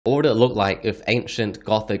What would it look like if ancient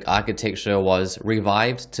Gothic architecture was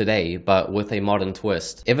revived today, but with a modern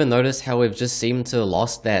twist? Ever notice how we've just seemed to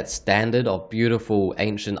lost that standard of beautiful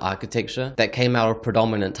ancient architecture that came out of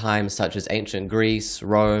predominant times such as ancient Greece,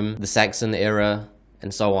 Rome, the Saxon era,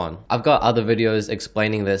 and so on. I've got other videos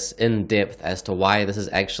explaining this in depth as to why this has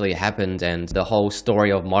actually happened and the whole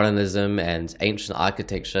story of modernism and ancient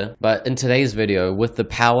architecture. But in today's video, with the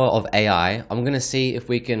power of AI, I'm gonna see if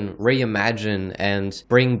we can reimagine and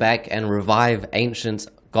bring back and revive ancient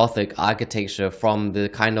Gothic architecture from the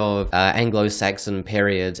kind of Anglo-Saxon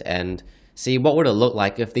period and see what would it look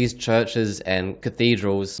like if these churches and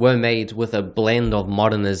cathedrals were made with a blend of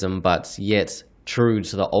modernism but yet true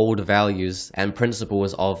to the old values and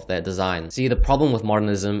principles of their design. See, the problem with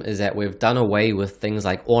modernism is that we've done away with things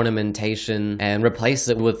like ornamentation and replaced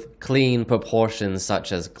it with clean proportions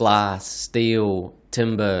such as glass, steel,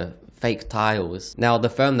 timber, fake tiles. Now, the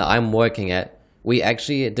firm that I'm working at, we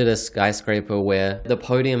actually did a skyscraper where the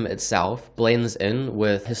podium itself blends in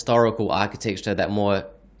with historical architecture that more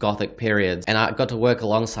Gothic periods, and I got to work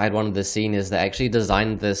alongside one of the seniors that actually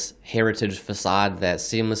designed this heritage facade that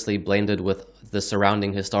seamlessly blended with the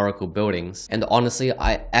surrounding historical buildings. And honestly,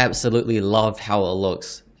 I absolutely love how it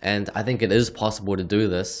looks, and I think it is possible to do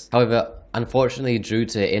this. However, unfortunately, due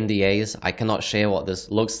to NDAs, I cannot share what this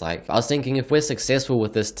looks like. I was thinking if we're successful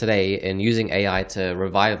with this today in using AI to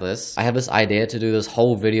revive this, I have this idea to do this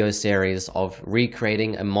whole video series of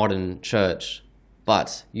recreating a modern church,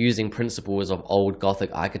 but using principles of old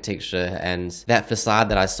Gothic architecture and that facade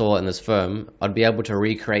that I saw in this firm. I'd be able to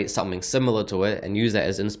recreate something similar to it and use that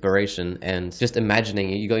as inspiration. And just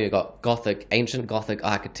imagining you got Gothic, ancient Gothic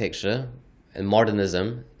architecture and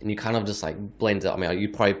modernism, and you kind of just like blend it. I mean,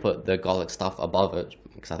 you'd probably put the Gothic stuff above it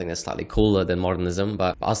because I think that's slightly cooler than modernism,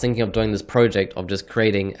 but I was thinking of doing this project of just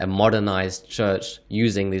creating a modernized church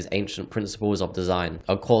using these ancient principles of design.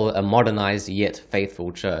 I'll call it a modernized yet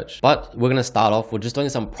faithful church. But we're going to start off with just doing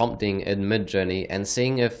some prompting in Midjourney and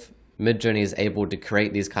seeing if Midjourney is able to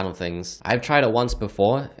create these kind of things. I've tried it once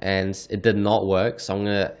before and it did not work, so I'm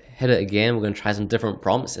going to hit it again. We're going to try some different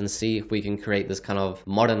prompts and see if we can create this kind of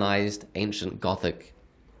modernized ancient Gothic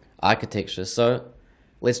architecture. So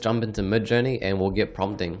let's jump into Midjourney and we'll get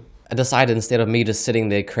prompting. I decided instead of me just sitting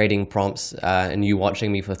there creating prompts and you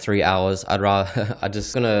watching me for 3 hours, I'm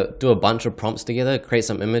just gonna do a bunch of prompts together, create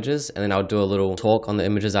some images, and then I'll do a little talk on the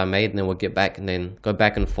images I made, and then we'll get back and then go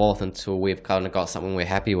back and forth until we've kind of got something we're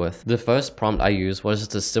happy with. The first prompt I used was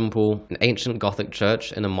just a simple, an ancient Gothic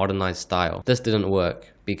church in a modernized style. This didn't work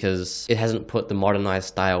because it hasn't put the modernized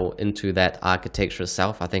style into that architecture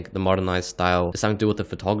itself. I think the modernized style is something to do with the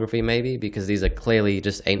photography maybe, because these are clearly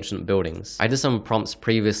just ancient buildings. I did some prompts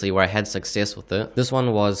previously where I had success with it. This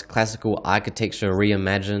one was classical architecture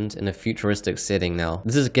reimagined in a futuristic setting. Now,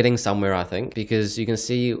 this is getting somewhere, I think, because you can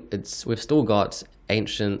see we've still got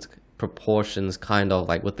ancient proportions kind of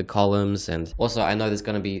like with the columns, and also I know there's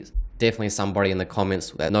going to be definitely somebody in the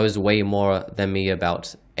comments that knows way more than me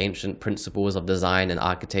about ancient principles of design and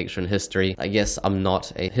architecture and history. I guess I'm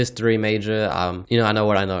not a history major, you know, I know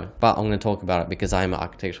what I know, but I'm going to talk about it because I'm an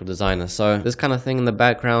architectural designer. So this kind of thing in the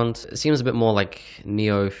background, it seems a bit more like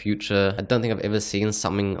neo-future. I don't think I've ever seen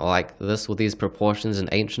something like this with these proportions in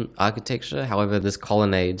ancient architecture. However, this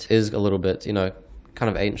colonnade is a little bit, you know, kind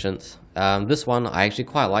of ancient. This one, I actually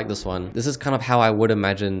quite like this one. This is kind of how I would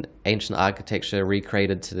imagine ancient architecture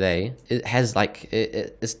recreated today. It has like,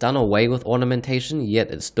 it's done away with ornamentation,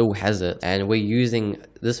 yet it still has it. And we're using,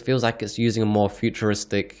 this feels like it's using a more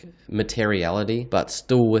futuristic materiality, but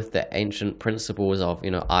still with the ancient principles of,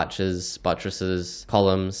 you know, arches, buttresses,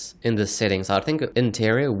 columns in this setting. So I think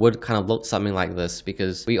interior would kind of look something like this,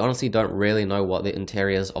 because we honestly don't really know what the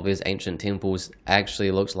interiors of these ancient temples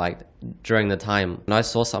actually looks like during the time. And I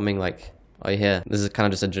saw something like, oh yeah, this is kind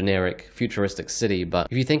of just a generic futuristic city, but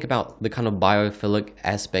if you think about the kind of biophilic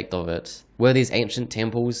aspect of it, were these ancient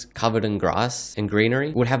temples covered in grass and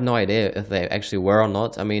greenery? We'd have no idea if they actually were or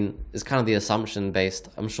not. I mean, it's kind of the assumption based.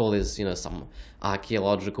 I'm sure there's, you know, some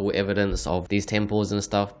archaeological evidence of these temples and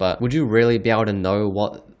stuff, but would you really be able to know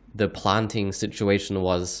what the planting situation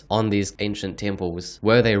was on these ancient temples?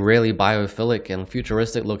 Were they really biophilic and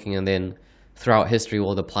futuristic looking, and then throughout history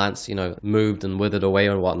all the plants, you know, moved and withered away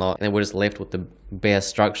or whatnot, and then we're just left with the bare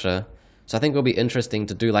structure? So I think it'll be interesting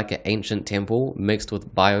to do like an ancient temple mixed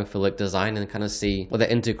with biophilic design and kind of see what the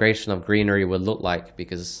integration of greenery would look like,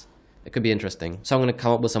 because it could be interesting. So I'm going to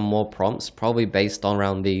come up with some more prompts, probably based on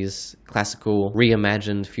around these classical,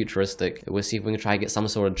 reimagined, futuristic. We'll see if we can try to get some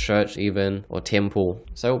sort of church even, or temple.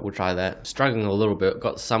 So we'll try that. Struggling a little bit,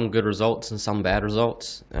 got some good results and some bad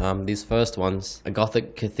results. These first ones, a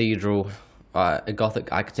Gothic cathedral a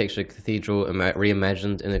Gothic architecture cathedral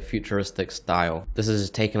reimagined in a futuristic style. This is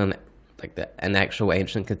taken an actual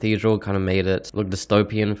ancient cathedral, kind of made it look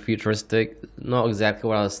dystopian, futuristic. Not exactly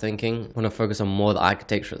what I was thinking. I want to focus on more the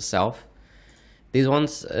architecture itself. These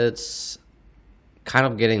ones, it's kind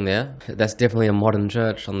of getting there. That's definitely a modern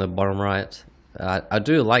church on the bottom right. I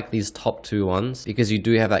do like these top two ones because you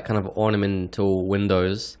do have that kind of ornamental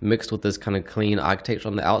windows mixed with this kind of clean architecture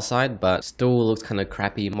on the outside, but still looks kind of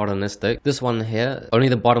crappy, modernistic. This one here, only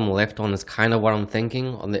the bottom left one is kind of what I'm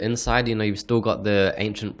thinking. On the inside, you know, you've still got the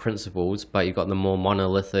ancient principles, but you've got the more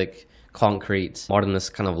monolithic, concrete,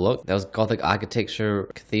 modernist kind of look. That was Gothic architecture,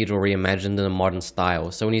 cathedral reimagined in a modern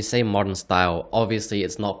style. So when you say modern style, obviously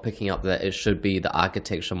it's not picking up that it should be the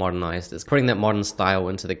architecture modernized. It's putting that modern style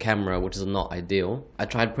into the camera, which is not ideal. I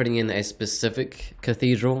tried putting in a specific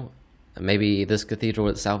cathedral. Maybe this cathedral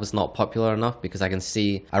itself is not popular enough because I can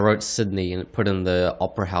see I wrote Sydney and put in the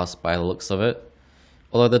opera house by the looks of it.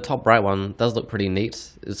 Although the top right one does look pretty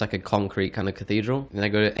neat. It's like a concrete kind of cathedral. And I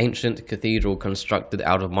go to ancient cathedral constructed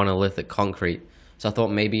out of monolithic concrete. So I thought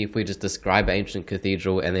maybe if we just describe ancient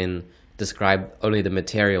cathedral and then describe only the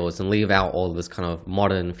materials and leave out all this kind of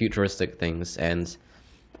modern futuristic things. And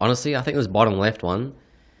honestly, I think this bottom left one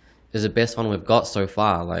is the best one we've got so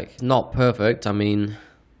far. Like, not perfect. I mean,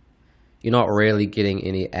 you're not really getting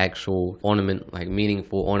any actual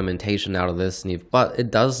meaningful ornamentation out of this, but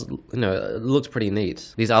it does, you know, it looks pretty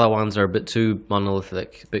neat. These other ones are a bit too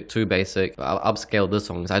monolithic, a bit too basic. I'll upscale this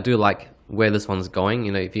one because I do like where this one's going.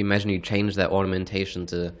 You know, if you imagine you change that ornamentation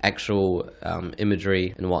to actual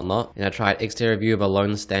imagery and whatnot. And I tried exterior view of a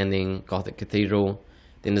lone standing Gothic cathedral,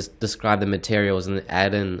 then just describe the materials and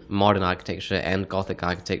add in modern architecture and Gothic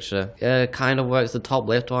architecture. It kind of works. The top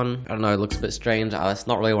left one, I don't know, it looks a bit strange. It's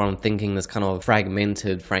not really what I'm thinking. This kind of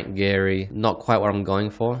fragmented Frank Gehry, not quite what I'm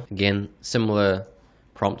going for. Again, similar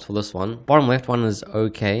prompt for this one. Bottom left one is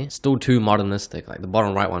okay, still too modernistic. Like the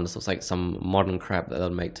bottom right one just looks like some modern crap that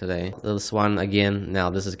they'll make today. This one, again,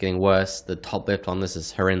 now this is getting worse. The top left one, this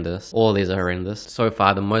is horrendous. All of these are horrendous. So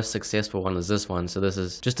far, the most successful one is this one. So this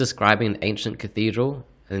is just describing an ancient cathedral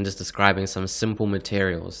and just describing some simple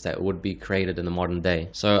materials that would be created in the modern day.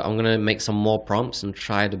 So I'm gonna make some more prompts and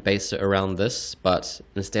try to base it around this, but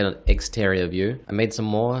instead of exterior view. I made some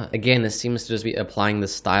more. Again, it seems to just be applying the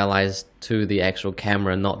stylized to the actual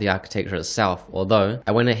camera, not the architecture itself. Although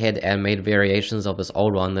I went ahead and made variations of this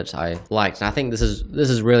old one that I liked. And I think this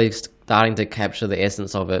is really starting to capture the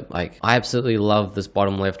essence of it. Like, I absolutely love this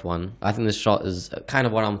bottom left one. I think this shot is kind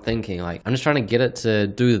of what I'm thinking. Like, I'm just trying to get it to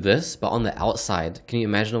do this, but on the outside. Can you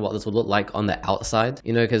imagine what this would look like on the outside?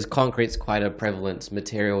 You know, because concrete's quite a prevalent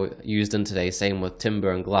material used in today, same with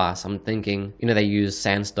timber and glass. I'm thinking, you know, they used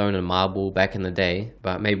sandstone and marble back in the day,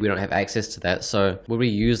 but maybe we don't have access to that. So would we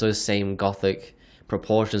use those same Gothic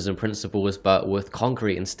proportions and principles but with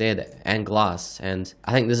concrete instead and glass? And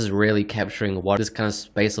I think this is really capturing what this kind of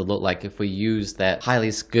space would look like if we use that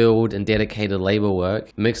highly skilled and dedicated labor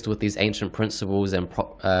work mixed with these ancient principles and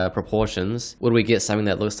proportions. Would we get something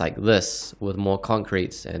that looks like this with more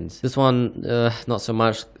concrete? And this one, not so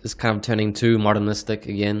much. It's kind of turning too modernistic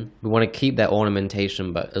again. We want to keep that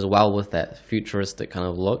ornamentation but as well with that futuristic kind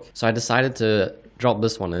of look. So I decided to drop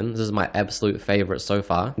this one in. This is my absolute favorite so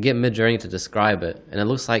far. Get Midjourney to describe it, and it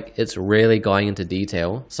looks like it's really going into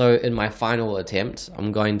detail. So in my final attempt,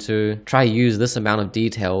 I'm going to try use this amount of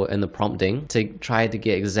detail in the prompting to try to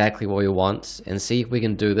get exactly what we want and see if we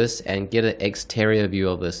can do this and get an exterior view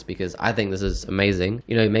of this, because I think this is amazing.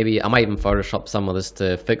 You know, maybe I might even Photoshop some of this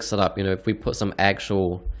to fix it up. You know, if we put some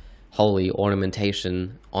actual holy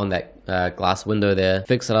ornamentation on that glass window there,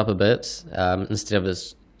 fix it up a bit instead of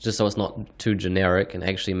this, just so it's not too generic, and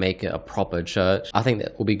actually make it a proper church. I think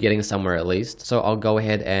that we'll be getting somewhere at least. So I'll go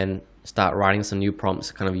ahead and start writing some new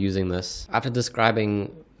prompts kind of using this. After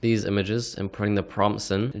describing these images and putting the prompts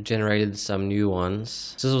in, it generated some new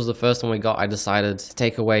ones. So this was the first one we got. I decided to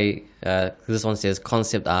take away, this one says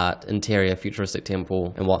concept art, interior, futuristic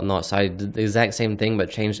temple and whatnot. So I did the exact same thing but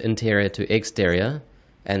changed interior to exterior,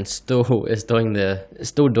 and still is doing the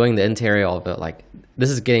interior of it. Like,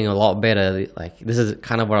 this is getting a lot better. Like, this is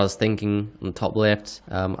kind of what I was thinking on the top left.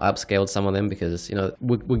 I upscaled some of them because, you know,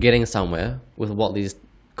 we're getting somewhere with what these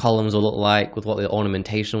columns will look like, with what the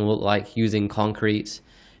ornamentation will look like using concrete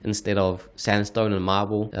instead of sandstone and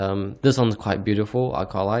marble. This one's quite beautiful. I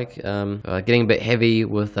quite like. Getting a bit heavy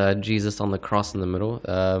with Jesus on the cross in the middle.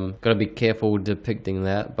 Gotta be careful depicting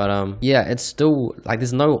that. But yeah, it's still like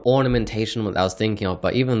there's no ornamentation what I was thinking of.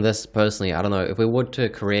 But even this personally, I don't know, if we were to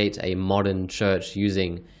create a modern church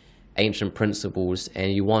using ancient principles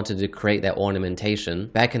and you wanted to create that ornamentation,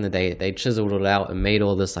 back in the day, they chiseled it out and made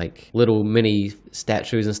all this like little mini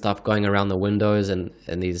statues and stuff going around the windows and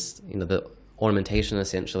these, you know, the ornamentation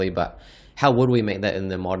essentially. But how would we make that in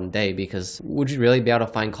the modern day? Because would you really be able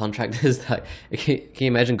to find contractors that, can you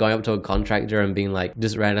imagine going up to a contractor and being like,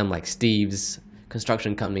 just random, like Steve's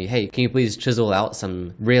construction company, hey, can you please chisel out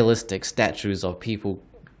some realistic statues of people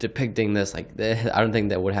depicting this? Like, I don't think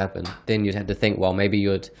that would happen. Then you'd have to think, well, maybe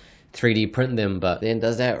you'd 3D print them, but then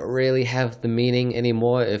does that really have the meaning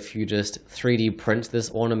anymore if you just 3D print this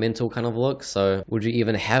ornamental kind of look? So would you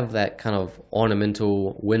even have that kind of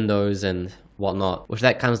ornamental windows and whatnot? Which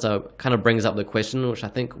that kind of brings up the question, which I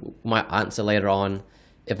think might answer later on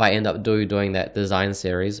if I end up doing that design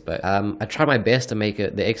series. But I tried my best to make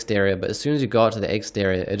it the exterior, but as soon as you go out to the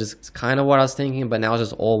exterior, it's kind of what I was thinking, but now it's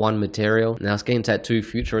just all one material. Now it's getting to that too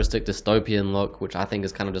futuristic dystopian look, which I think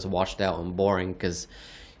is kind of just washed out and boring because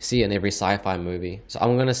you see it in every sci-fi movie. So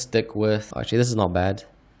I'm gonna stick with, actually this is not bad,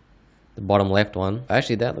 the bottom left one.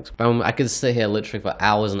 Actually that looks, I could sit here literally for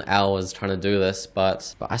hours and hours trying to do this,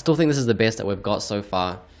 but I still think this is the best that we've got so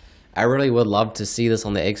far. I really would love to see this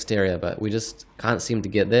on the exterior, but we just can't seem to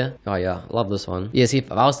get there. Oh yeah, I love this one. Yeah, see, if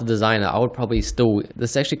I was the designer, I would probably still,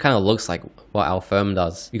 this actually kind of looks like what our firm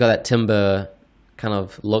does. You got that timber kind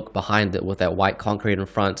of look behind it with that white concrete in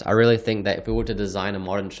front. I really think that if we were to design a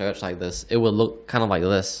modern church like this, it would look kind of like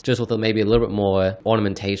this, just with maybe a little bit more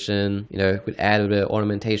ornamentation. You know, we'd add a bit of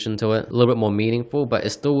ornamentation to it, a little bit more meaningful, but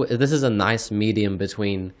it's still, this is a nice medium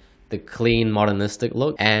between the clean modernistic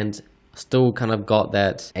look and still kind of got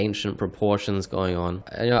that ancient proportions going on.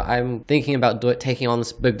 You know, I'm thinking about taking on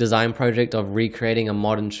this big design project of recreating a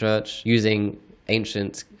modern church using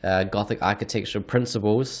ancient Gothic architecture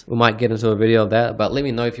principles. We might get into a video of that, but let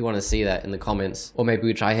me know if you want to see that in the comments, or maybe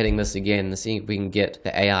we try hitting this again and seeing if we can get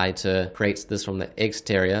the AI to create this from the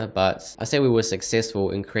exterior. But I say we were successful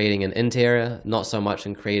in creating an interior, not so much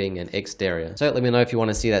in creating an exterior. So let me know if you want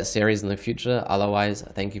to see that series in the future. Otherwise,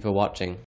 thank you for watching.